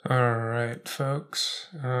Alright, folks.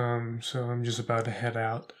 So I'm just about to head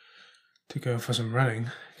out to go for some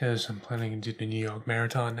running because I'm planning to do the New York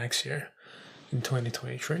Marathon next year in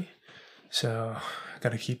 2023. So I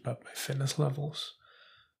gotta keep up my fitness levels.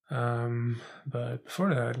 But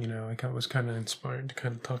before that, was kind of inspired to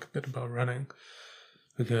kind of talk a bit about running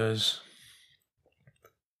because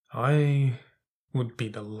I would be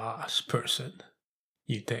the last person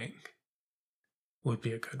you think would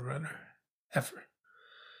be a good runner ever.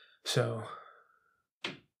 So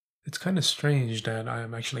it's kind of strange that I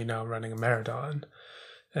am actually now running a marathon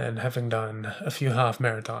and having done a few half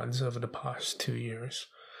marathons over the past 2 years.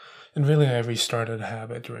 And really, I restarted a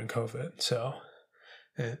habit during COVID. So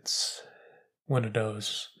it's one of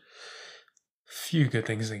those few good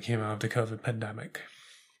things that came out of the COVID pandemic.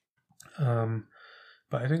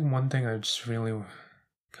 But I think one thing I just really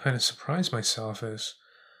kind of surprised myself is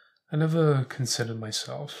I never considered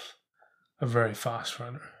myself a very fast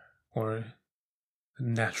runner or a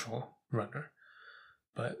natural runner.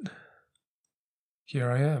 But here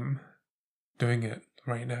I am doing it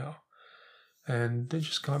right now. And it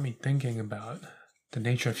just got me thinking about the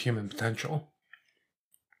nature of human potential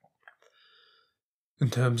in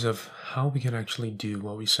terms of how we can actually do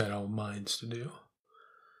what we set our minds to do.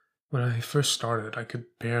 When I first started, I could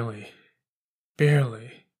barely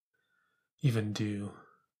even do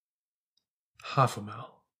half a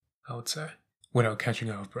mile, I would say, without catching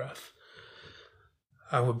out of breath.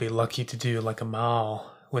 I would be lucky to do like a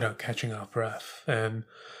mile without catching out of breath. And,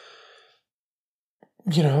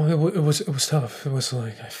 it was tough. It was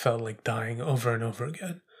like I felt like dying over and over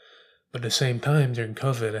again. But at the same time, during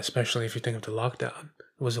COVID, especially if you think of the lockdown,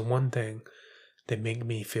 it was the one thing that made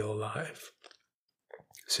me feel alive.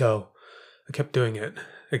 So I kept doing it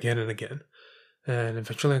again and again. And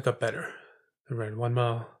eventually I got better. I ran 1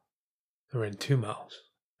 mile. I ran 2 miles.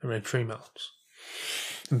 I ran 3 miles.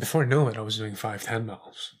 And before I knew it, I was doing 5, 10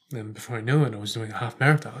 miles. And before I knew it, I was doing a half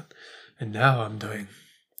marathon. And now I'm doing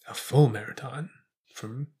a full marathon.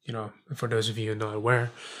 For those of you not aware,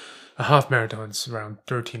 a half marathon is around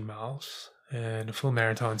 13 miles, and a full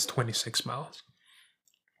marathon is 26 miles.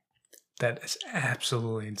 That is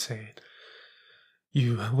absolutely insane.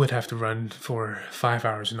 You would have to run for 5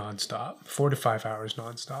 hours nonstop, 4 to 5 hours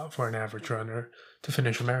nonstop for an average runner to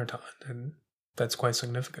finish a marathon, and that's quite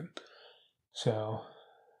significant. So,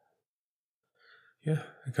 yeah,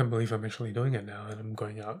 I can't believe I'm actually doing it now, and I'm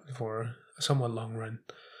going out for a somewhat long run.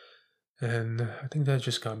 And I think that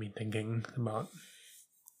just got me thinking about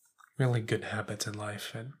really good habits in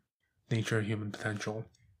life and nature of human potential.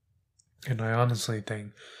 And I honestly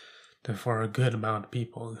think that for a good amount of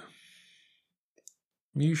people,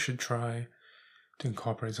 you should try to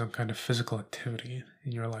incorporate some kind of physical activity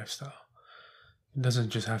in your lifestyle. It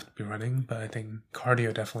doesn't just have to be running, but I think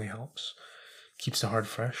cardio definitely helps. Keeps the heart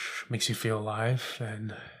fresh, makes you feel alive,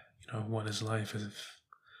 and what is life if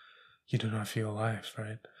you do not feel alive,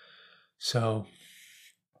 right? So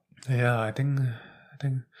yeah, I think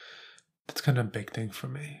that's kind of a big thing for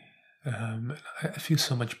me. I feel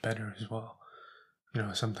so much better as well.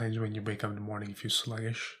 Sometimes when you wake up in the morning, you feel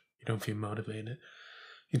sluggish, you don't feel motivated,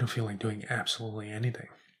 you don't feel like doing absolutely anything.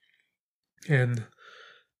 And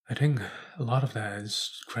I think a lot of that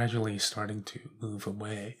is gradually starting to move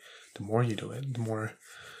away. The more you do it, the more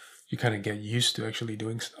you kind of get used to actually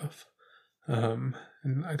doing stuff. And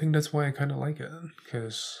I think that's why I kind of like it,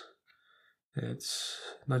 because it's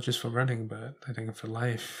not just for running, but I think for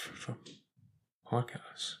life, for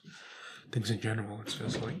podcasts, things in general. It's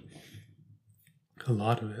just like a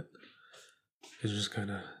lot of it is just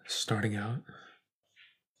kind of starting out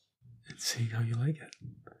and seeing how you like it.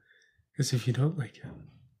 Because if you don't like it,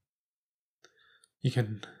 you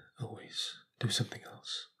can always do something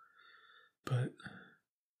else. But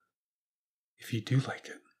if you do like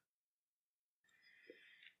it,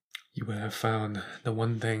 you would have found the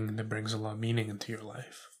one thing that brings a lot of meaning into your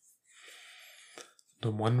life.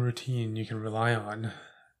 The one routine you can rely on,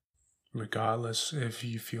 regardless if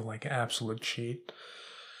you feel like absolute shit,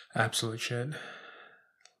 the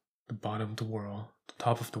bottom of the world, the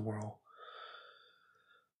top of the world,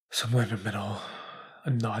 somewhere in the middle, a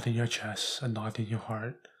knot in your chest, a knot in your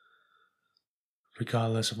heart,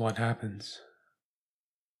 regardless of what happens.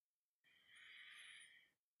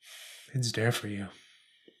 It's there for you.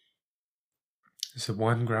 It's the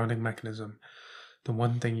one grounding mechanism, the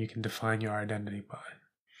one thing you can define your identity by.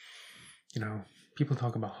 People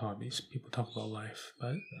talk about hobbies, people talk about life,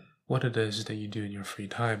 but what it is that you do in your free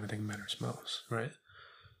time, I think matters most, right?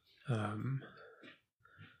 And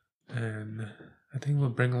I think it will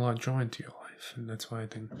bring a lot of joy into your life, and that's why I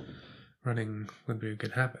think running would be a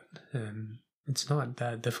good habit. And it's not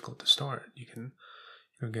that difficult to start. You can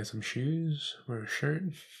Go get some shoes, wear a shirt,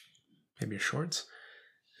 maybe shorts,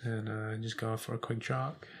 and just go out for a quick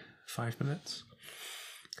jog, 5 minutes.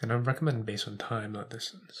 And I recommend based on time, not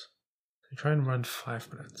distance. So try and run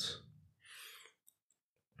 5 minutes.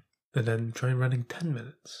 And then try running 10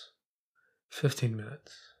 minutes, 15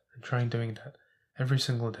 minutes, and try doing that every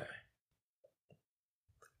single day.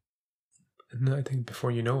 And I think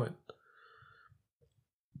before you know it,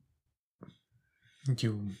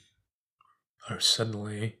 you are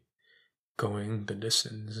suddenly going the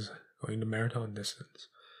distance, going the marathon distance.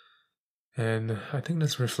 And I think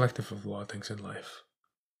that's reflective of a lot of things in life.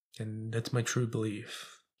 And that's my true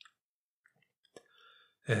belief.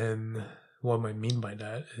 And what I mean by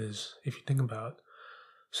that is, if you think about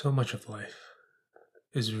so much of life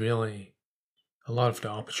is really, a lot of the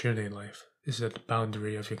opportunity in life is at the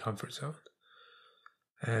boundary of your comfort zone.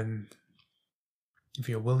 And if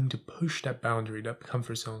you're willing to push that boundary, that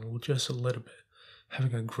comfort zone, just a little bit,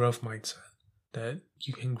 having a growth mindset that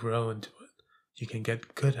you can grow into it, you can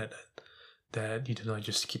get good at it, that you do not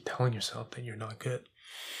just keep telling yourself that you're not good.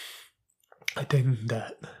 I think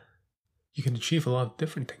that you can achieve a lot of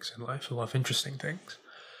different things in life, a lot of interesting things.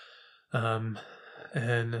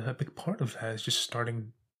 And a big part of that is just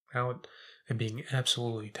starting out and being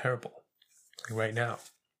absolutely terrible. Like right now,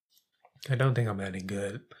 I don't think I'm any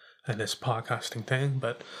good at this podcasting thing,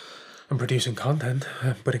 but I'm producing content,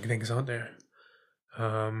 I'm putting things out there.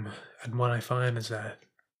 And what I find is that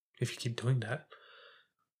if you keep doing that,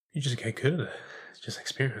 you just get good at it. It's just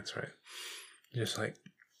experience, right? You're just like,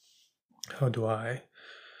 how do I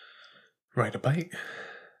ride a bike?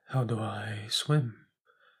 How do I swim?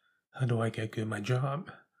 How do I get good at my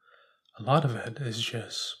job? A lot of it is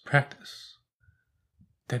just practice,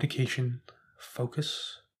 dedication,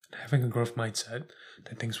 focus, and having a growth mindset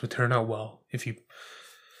that things will turn out well if you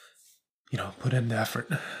put in the effort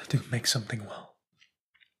to make something well.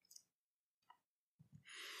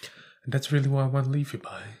 And that's really what I want to leave you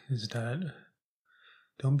by, is that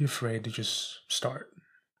don't be afraid to just start.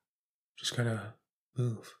 Just kind of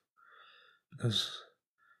move. Because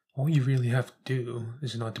all you really have to do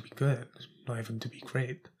is not to be good, not even to be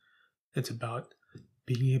great. It's about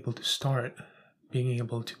being able to start, being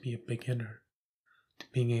able to be a beginner, to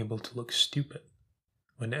being able to look stupid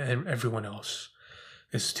when everyone else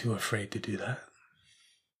is too afraid to do that.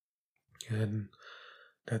 And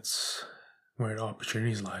that's where the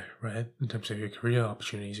opportunities lie, right? In terms of your career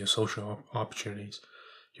opportunities, your social opportunities,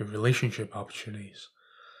 your relationship opportunities.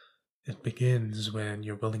 It begins when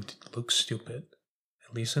you're willing to look stupid,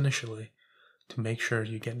 at least initially, to make sure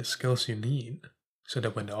you get the skills you need so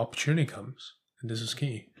that when the opportunity comes, and this is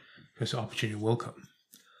key, because the opportunity will come.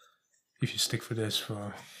 If you stick for this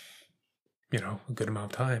for, a good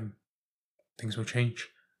amount of time, things will change,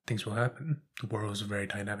 things will happen. The world is a very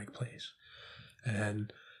dynamic place.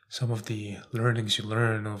 And some of the learnings you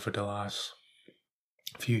learn over the last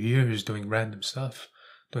few years doing random stuff,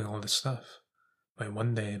 doing all this stuff, might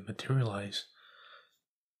one day materialize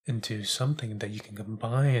into something that you can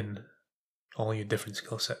combine all your different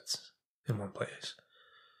skill sets in one place.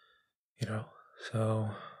 So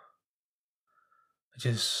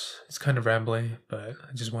it's kind of rambling, but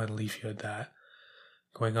I just want to leave you at that.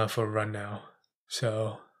 Going off for a run now,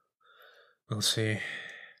 so we'll see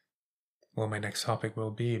what my next topic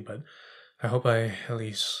will be, but I hope I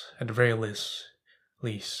at the very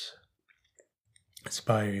least,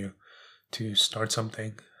 inspire you to start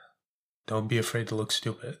something. Don't be afraid to look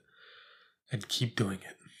stupid, and keep doing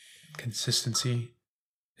it. Consistency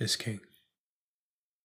is king.